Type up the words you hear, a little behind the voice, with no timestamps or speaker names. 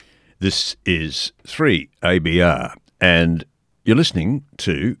This is 3ABR, and you're listening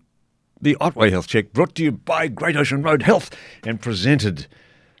to the Otway Health Check, brought to you by Great Ocean Road Health and presented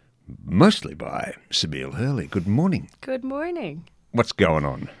mostly by Sibeal Hurley. Good morning. Good morning. What's going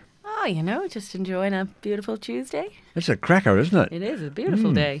on? Oh, just enjoying a beautiful Tuesday. It's a cracker, isn't it? It is a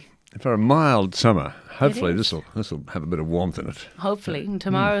beautiful day. For a mild summer. Hopefully this will have a bit of warmth in it. Hopefully. And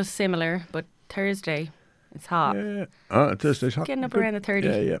tomorrow's similar, but Thursday, it's hot. Yeah. Oh, Thursday's hot. Getting up around the 30.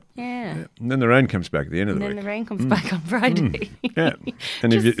 Yeah. Yeah. And then the rain comes back at the end of the week. And then the rain comes back on Friday. Yeah.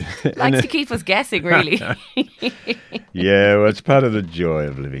 And Just likes to keep us guessing, really. Yeah, well, it's part of the joy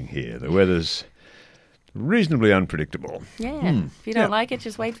of living here. The weather's reasonably unpredictable. Yeah. If you don't like it,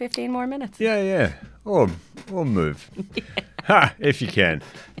 just wait 15 more minutes. Yeah. Or move. Ha, if you can.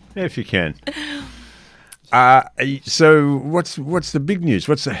 So what's the big news?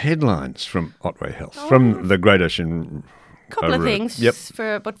 What's the headlines from Otway Health, from the Great Ocean? Couple of things. Yep.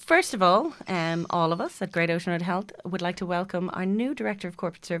 But first of all of us at Great Ocean Road Health would like to welcome our new Director of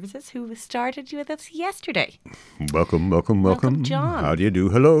Corporate Services who started with us yesterday. Welcome. Welcome, John. How do you do?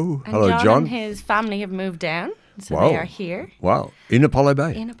 Hello. And Hello, John. And his family have moved down, so Wow. they are here. Wow. In Apollo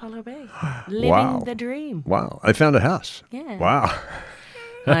Bay. Living the dream. Wow. I found a house. Yeah. Wow.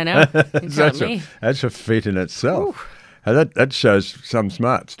 I know. You tell me. That's a feat in itself. And that shows some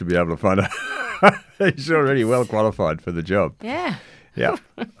smarts to be able to find a... He's already well qualified for the job. Yeah. Yeah.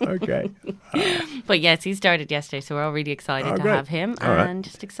 Okay. But yes, he started yesterday, so we're all really excited to great. have him and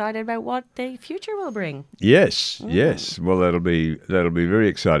just excited about what the future will bring. Yes. Well, that'll be very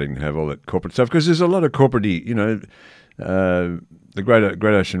exciting to have all that corporate stuff, because there's a lot of corporate-y, the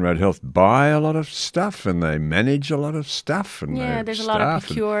Great Ocean Road Health buy a lot of stuff and they manage a lot of stuff. And there's a lot of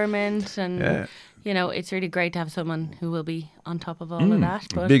procurement and it's really great to have someone who will be on top of all of that.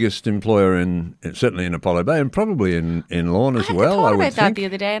 But biggest employer certainly in Apollo Bay and probably in Lawn as well. I I would thought about that think. the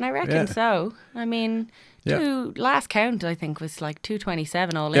other day, and I reckon so. I mean, last count I think was like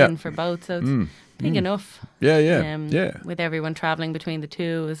 227 all in for both, so it's big enough. Yeah. With everyone travelling between the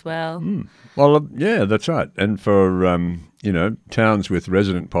two as well. Well, that's right. And for towns with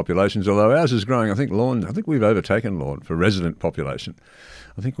resident populations, although ours is growing, I think we've overtaken Lawn for resident population.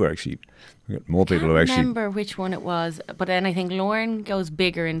 I think we've got more people who actually... I can't remember which one it was, but then I think Lorne goes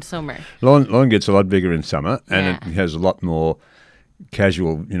bigger in summer. Lawn gets a lot bigger in summer, and it has a lot more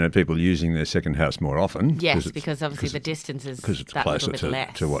casual, people using their second house more often. Yes, because obviously the distance is because it's that closer little bit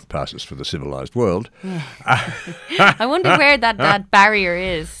less. to what passes for the civilised world. Yeah. I wonder where that barrier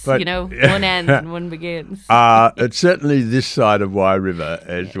is. But, one ends and one begins. It's certainly this side of Wye River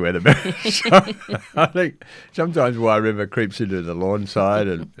is where the barrier. I think sometimes Wye River creeps into the Lawn side,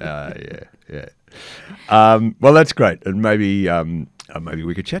 and well, that's great, and maybe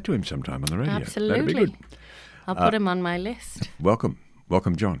we could chat to him sometime on the radio. Absolutely. That'd be good. I'll put him on my list. Welcome,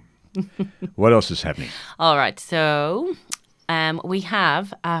 John. What else is happening? All right, so we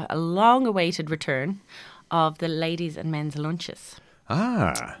have a long-awaited return of the ladies' and men's lunches.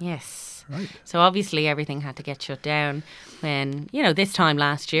 Yes. Right. So obviously everything had to get shut down when, this time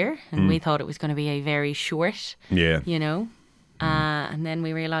last year, and we thought it was going to be a very short, and then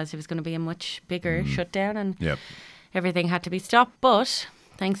we realised it was going to be a much bigger shutdown, and everything had to be stopped, but...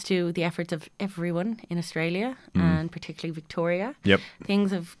 Thanks to the efforts of everyone in Australia and particularly Victoria, things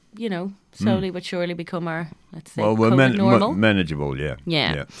have, slowly but surely become our, let's say, we're normal. Manageable,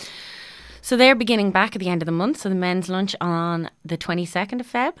 yeah. So they're beginning back at the end of the month. So the men's lunch on the 22nd of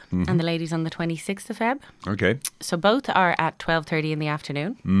Feb and the ladies on the 26th of Feb. Okay. So both are at 12:30 in the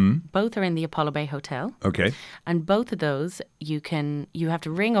afternoon. Both are in the Apollo Bay Hotel. Okay. And both of those, you have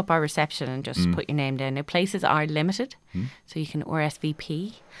to ring up our reception and just put your name down. Now, places are limited, so you can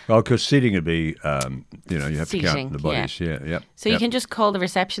RSVP. Well, because seating would be, you have to count Seating, the bodies. Yeah. So you can just call the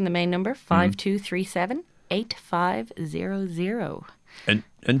reception, the main number, 5237 8500.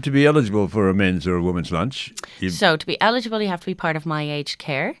 And to be eligible for a men's or a women's lunch... So to be eligible, you have to be part of My Aged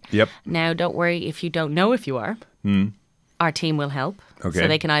Care. Yep. Now, don't worry if you don't know if you are. Our team will help. Okay. So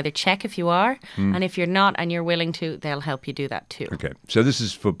they can either check if you are, and if you're not and you're willing to, they'll help you do that too. Okay. So this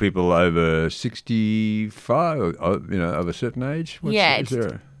is for people over 65, of a certain age? It's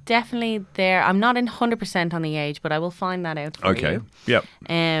definitely there. I'm not in 100% on the age, but I will find that out for you. Okay. Yep.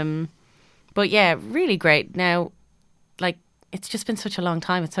 But yeah, really great. Now, it's just been such a long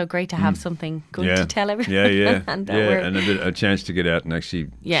time. It's so great to have something good to tell everyone. Yeah. and a chance to get out and actually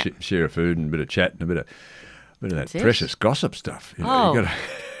share a food and a bit of chat and a bit of that precious gossip stuff. You gotta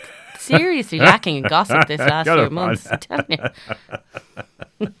seriously lacking in gossip this last few months. I'm telling you.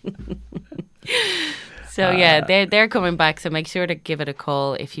 So they're coming back. So make sure to give it a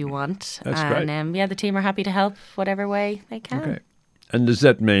call if you want. That's great. And the team are happy to help whatever way they can. Okay. And does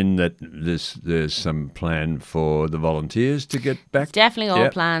that mean that there's some plan for the volunteers to get back? It's definitely all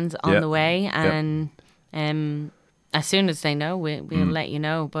plans on the way, and as soon as they know, we'll let you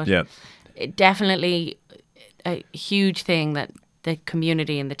know. But it definitely a huge thing that the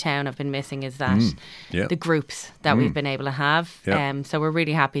community in the town have been missing is that the groups that we've been able to have. So we're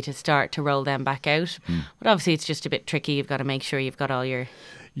really happy to start to roll them back out. But obviously, it's just a bit tricky. You've got to make sure you've got all your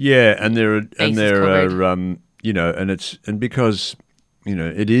and there are covered. because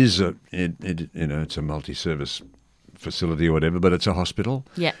it is it's a multi-service facility or whatever, but it's a hospital.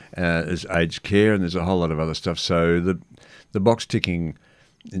 There's aged care and there's a whole lot of other stuff. So the box ticking,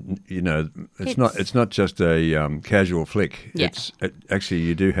 it's not just a casual flick. Actually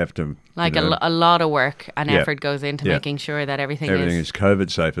you do have to a lot of work and effort goes into making sure that everything is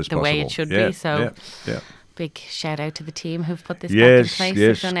COVID safe as the possible. way it should be. So big shout out to the team who've put this back in place.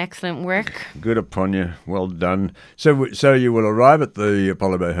 They've done excellent work. Good upon you. Well done. So you will arrive at the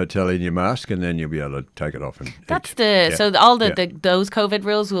Apollo Bay Hotel in your mask, and then you'll be able to take it off. And so all those COVID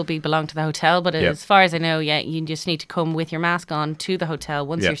rules will belong to the hotel. But as far as I know, you just need to come with your mask on to the hotel.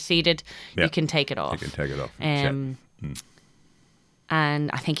 Once you're seated, you can take it off. You can take it off. And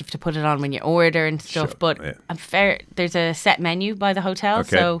I think you have to put it on when you order and stuff. But there's a set menu by the hotel,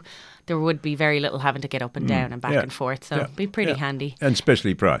 so there would be very little having to get up and down and back and forth. So it'd be pretty handy. And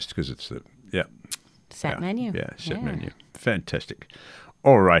specially priced because it's the set menu. Yeah, set menu. Fantastic.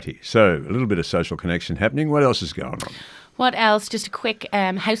 All righty. So a little bit of social connection happening. What else is going on? What else? Just a quick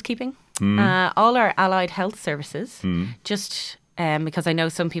housekeeping. All our allied health services, just because I know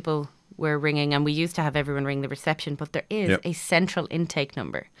some people were ringing, and we used to have everyone ring the reception, but there is a central intake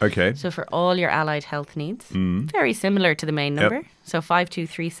number. Okay. So for all your allied health needs, very similar to the main number. So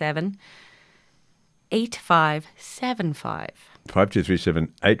 5237 8575.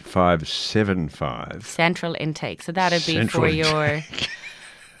 5237-8575. Central intake. So that'd be for your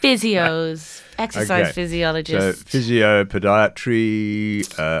physios, exercise physiologists. So physio, podiatry,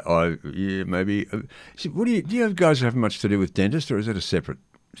 maybe. Do you guys have much to do with dentists, or is that a separate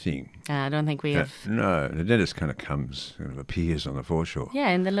thing? I don't think we have. No, the dentist kind of appears on the foreshore. Yeah,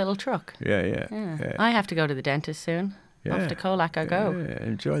 in the little truck. Yeah. I have to go to the dentist soon. Off to Colac I go. Yeah,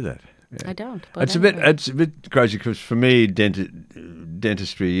 enjoy that. Yeah. I don't. But it's a bit crazy because for me,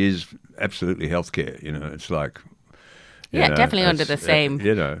 dentistry is absolutely healthcare. It's like definitely under the same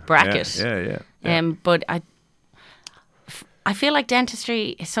bracket. Yeah. But I feel like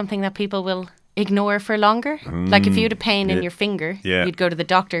dentistry is something that people will ignore for longer. Like if you had a pain in your finger, you'd go to the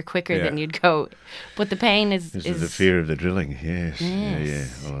doctor quicker than you'd go. But the pain is the fear of the drilling. Yes. Yeah,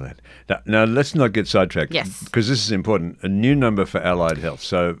 all of that. Now let's not get sidetracked. Yes, because this is important. A new number for allied health.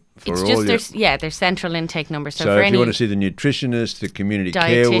 So for it's all just their central intake number. So for if you want to see the nutritionist, the community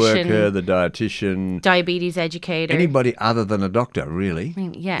care worker, the dietitian, diabetes educator, anybody other than a doctor, really.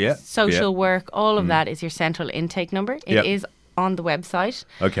 Social work, all of that is your central intake number. It is on the website.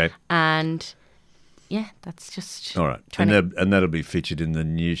 Okay. And that's just all right, and that'll be featured in the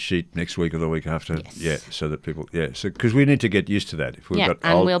news sheet next week or the week after. Yes. Yeah, so that people, so because we need to get used to that. If we've got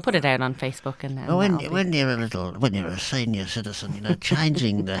and we'll put it out on Facebook and then. When you're a senior citizen,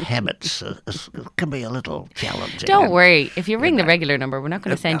 changing the habits can be a little challenging. Don't worry, if you ring the regular number, we're not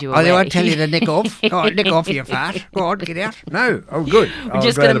going to send you away. They won't tell you to nick off. Nick off your fart. Go on, get out. No, good. We're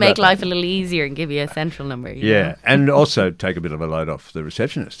just going to make life a little easier and give you a central number. Yeah, and also take a bit of a load off the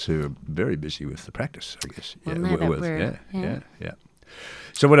receptionists who are very busy with the practice, I guess. Yeah.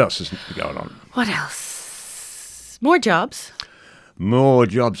 So what else is going on? What else? More jobs. More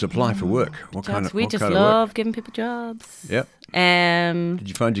jobs. Apply for work. What kind of? We just love giving people jobs. Yep. Did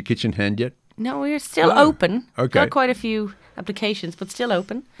you find your kitchen hand yet? No, we're still open. Okay. Got quite a few applications, but still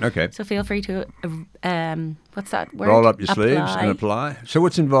open. Okay. So feel free to what's that word? Roll up your sleeves and apply. So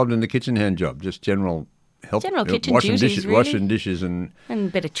what's involved in the kitchen hand job? Just general help. General kitchen washing duties, dishes, really. Washing dishes and a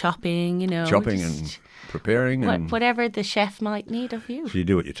bit of chopping, Chopping and preparing and whatever the chef might need of you. So you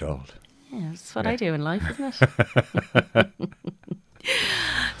do what you're told. Yeah, that's what I do in life, isn't it?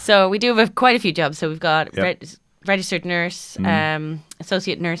 So we do have quite a few jobs. So we've got registered nurse,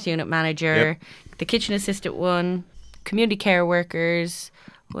 associate nurse unit manager, the kitchen assistant one, community care workers.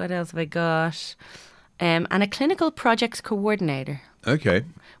 What else have I got? And a clinical projects coordinator. Okay.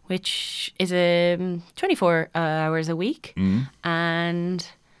 Which is 24 hours a week. And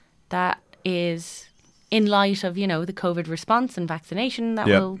that is in light of, the COVID response and vaccination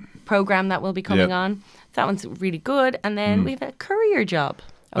program that will be coming on. That one's really good. And then we have a courier job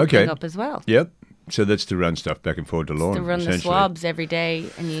opening up as well. Yep. So that's to run stuff back and forward to Lorne. To run the swabs every day,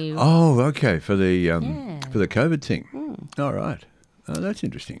 and you. Oh, okay, for the COVID thing. All right. Oh, that's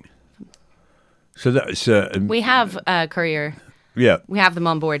interesting. So that's we have a courier Yeah. We have them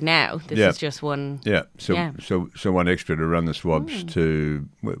on board now. This Yeah. is just one. Yeah. So Yeah. so one extra to run the swabs to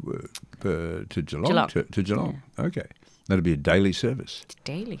Geelong. Geelong. To Geelong. Okay. That'll be a daily service. It's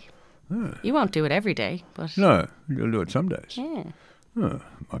daily. You won't do it every day, but No, you'll do it some days. yeah.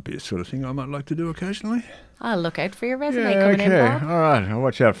 Might be a sort of thing I might like to do occasionally. I'll look out for your resume Yeah, coming in, okay. Bob. All right. I'll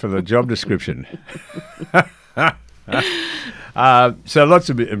watch out for the job description. So lots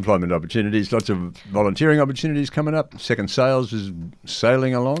of employment opportunities, lots of volunteering opportunities coming up. Second Sales is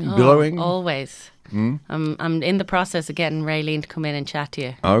sailing along, billowing. Always. I'm in the process of getting Raylene to come in and chat to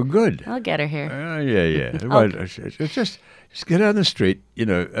you. Oh, good. I'll get her here. Yeah. Well, it's just get out on the street. You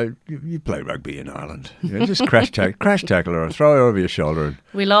know, you play rugby in Ireland. You know, just crash tackle her, or throw her over your shoulder. And,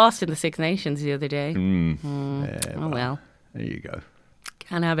 We lost in the Six Nations the other day. yeah, Oh, well. There you go.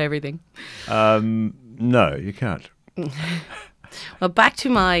 Can't have everything. No, you can't. Well, back to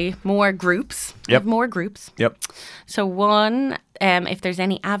my more groups. I have more groups. Yep. So one, if there's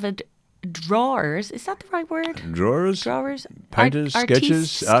any avid drawers, is that the right word? Drawers, painters,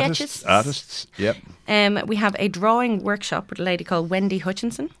 Artistes, artists. Yep. We have a drawing workshop with a lady called Wendy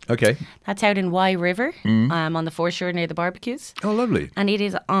Hutchinson. Okay. That's out in Wye River, on the foreshore near the barbecues. Oh, lovely. And it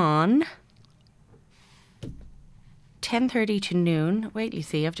is on 10:30 to noon. Wait, you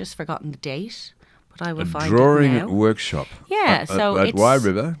see, I've just forgotten the date, but I will find it now. Drawing workshop. Yeah, so at it's Wye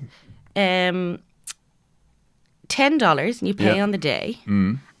River. $10, and you pay on the day.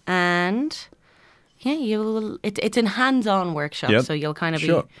 And yeah, it's a hands-on workshop, Yep. so you'll kind of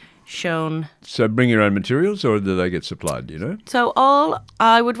Sure. be shown. So bring your own materials, or do they get supplied? Do you know? So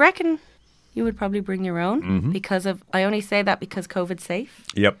I would reckon you would probably bring your own I only say that because COVID's safe.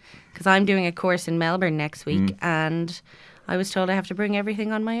 Yep. Because I'm doing a course in Melbourne next week, and I was told I have to bring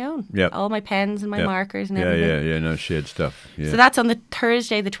everything on my own. Yep. All my pens and my Yep. markers and everything. Yeah. No shared stuff. Yeah. So that's on the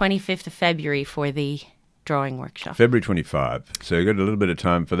Thursday, the 25th of February for the drawing workshop. February 25. So you've got a little bit of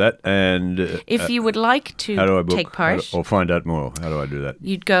time for that. And If you would like to how do I book? take part, Or find out more? How do I do that?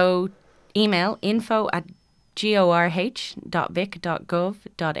 you'd go email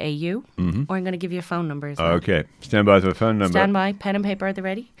info@gorh.vic.gov.au, or I'm going to give you a phone number as well. Okay. Stand by for a phone number. Stand by, pen and paper at the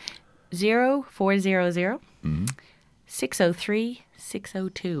ready. 0400 603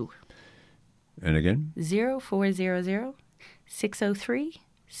 602. And again? 0400 603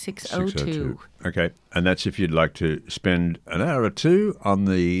 602. Okay. And that's if you'd like to spend an hour or two on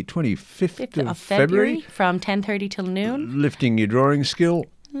the 25th of February, from 10:30 till noon, lifting your drawing skill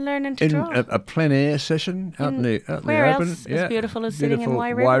learning to in draw. a plein air session out in the where open. else as beautiful as sitting in Beautiful Wye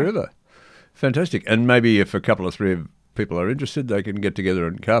River. Fantastic. And maybe if a couple or three people are interested, they can get together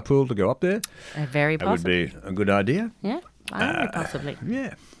and carpool to go up there. Very That would possibly. be a good idea. Yeah, very possibly.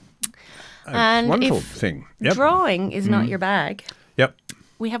 Yeah. A And wonderful if thing. Yep. drawing is not your bag, Yep.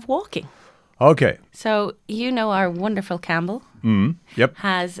 we have walking. Okay. So you know our wonderful Campbell Yep.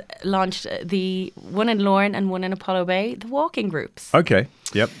 has launched the one in Lorne and one in Apollo Bay, the walking groups. Okay.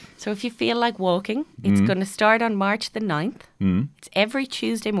 Yep. So if you feel like walking, it's going to start on March the 9th. It's every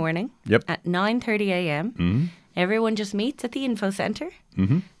Tuesday morning Yep. at 9:30 a.m. Everyone just meets at the info centre.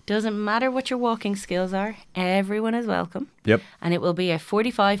 Doesn't matter what your walking skills are. Everyone is welcome. Yep. And it will be a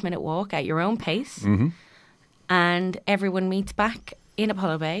 45-minute walk at your own pace. And everyone meets back in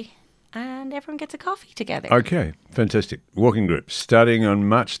Apollo Bay and everyone gets a coffee together. Okay. Fantastic. Walking group starting on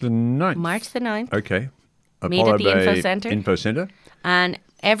March the 9th. March the 9th. Okay. Meet Apollo at the Bay info centre. Info Centre. And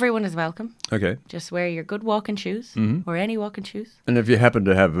everyone is welcome. Okay. Just wear your good walking shoes or any walking shoes. And if you happen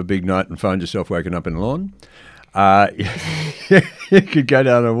to have a big night and find yourself waking up in Lawn, you could go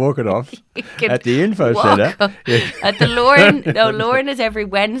down and walk it off at the info centre. At the Lorne. No, Lorne is every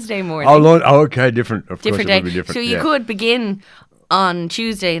Wednesday morning. Oh, Lord. Oh, okay. Different. Of Different course, day. it would be different. So you yeah. could begin on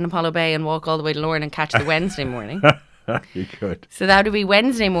Tuesday in Apollo Bay and walk all the way to Lorne and catch the Wednesday morning. You could. So that would be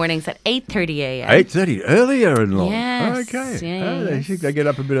Wednesday mornings at 8:30 a.m. 8:30 earlier in Lawn. Yes, Okay. yes. They think they get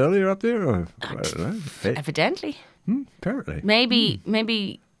up a bit earlier up there, or I don't know. Evidently. Apparently.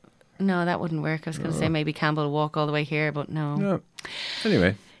 Maybe. No, that wouldn't work. I was going to say maybe Campbell will walk all the way here, but no. No.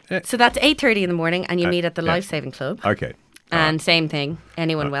 Anyway. So that's 8:30 in the morning, and you meet at the Life Saving Club. Okay. And same thing,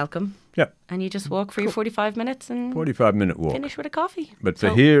 anyone welcome. Yep. And you just walk for your 45 minutes and 45-minute walk. finish with a coffee. But for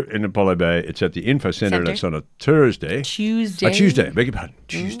here in Apollo Bay, it's at the Info Centre, and it's on a Thursday. Tuesday. Tuesday. Beg your pardon.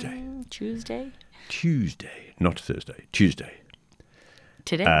 Tuesday. Tuesday. Not Thursday. Tuesday.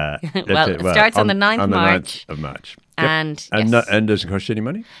 Today. That's well, it starts on the 9th on the March. 9th of March. Yep. And And doesn't cost you any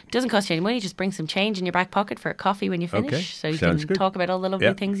money? Doesn't cost you any money. Just bring some change in your back pocket for a coffee when you finish. Okay, So you sounds can good. talk about all the lovely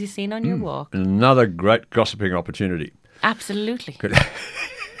Yep. things you've seen on your walk. Another great gossiping opportunity. Absolutely.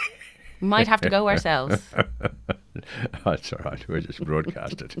 We might have to go ourselves. That's all right. We'll just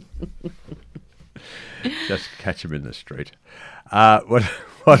broadcast it. Just catch him in the street.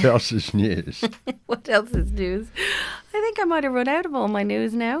 What else is news? What else is news? I think I might have run out of all my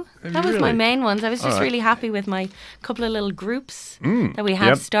news now. That was my main ones. I was just really happy with my couple of little groups that we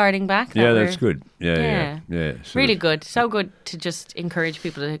have starting back. That's good. Yeah. Really good. So good to just encourage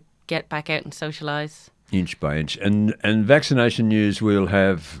people to get back out and socialise. Inch by inch. And vaccination news we'll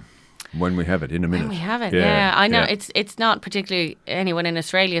have when we have it in a minute. When we have it, I know it's not particularly anyone in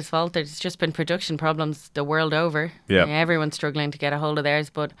Australia's fault. There's just been production problems the world over. Yeah. Everyone's struggling to get a hold of theirs,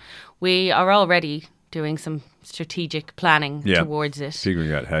 but we are already doing some strategic planning towards it.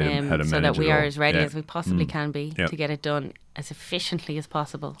 Figuring out how to manage so that we it are all. as ready as we possibly can be to get it done as efficiently as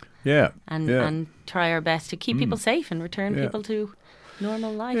possible. And try our best to keep people safe and return people to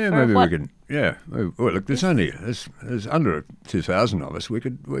normal life. Yeah, maybe we can. Yeah. Well, look, there's under 2,000 of us. We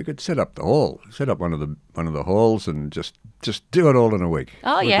could set up the hall, set up one of the halls, and just do it all in a week.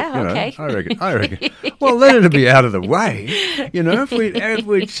 Oh okay. I reckon. Well, then it'd be out of the way. If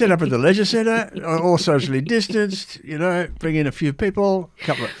we set up at the leisure centre, all socially distanced. Bring in a few people,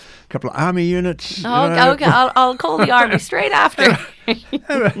 couple of army units. Okay. I'll call the army straight after.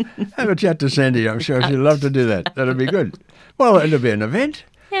 have a chat to Sandy. I'm sure she'd love to do that. That'd be good. Well, it'll be an event.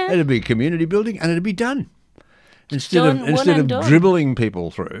 Yeah. It'll be community building, and it'll be done. Instead of dribbling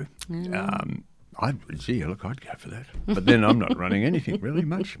people through, I'd go for that. But then I'm not running anything really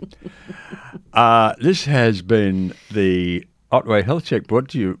much. This has been the Otway Health Check brought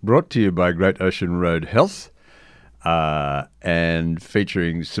to you by Great Ocean Road Health, and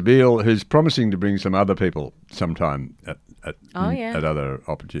featuring Sibeal, who's promising to bring some other people sometime at other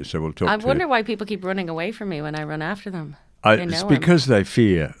opportunities. So we'll talk. I wonder why people keep running away from me when I run after them. It's because they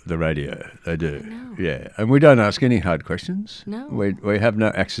fear the radio. They do. Yeah. And we don't ask any hard questions. No. We have no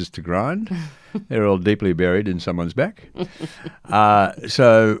axes to grind. They're all deeply buried in someone's back.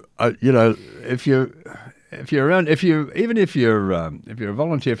 So if you're around, if you're a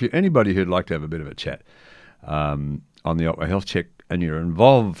volunteer, if you're anybody who'd like to have a bit of a chat on the Otway Health Check, and you're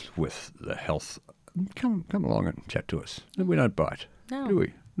involved with the health, come along and chat to us. We don't bite, do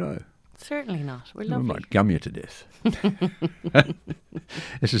we? No. Certainly not. We're lovely. We might gum you to death.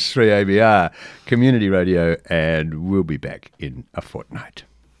 This is 3ABR Community Radio, and we'll be back in a fortnight.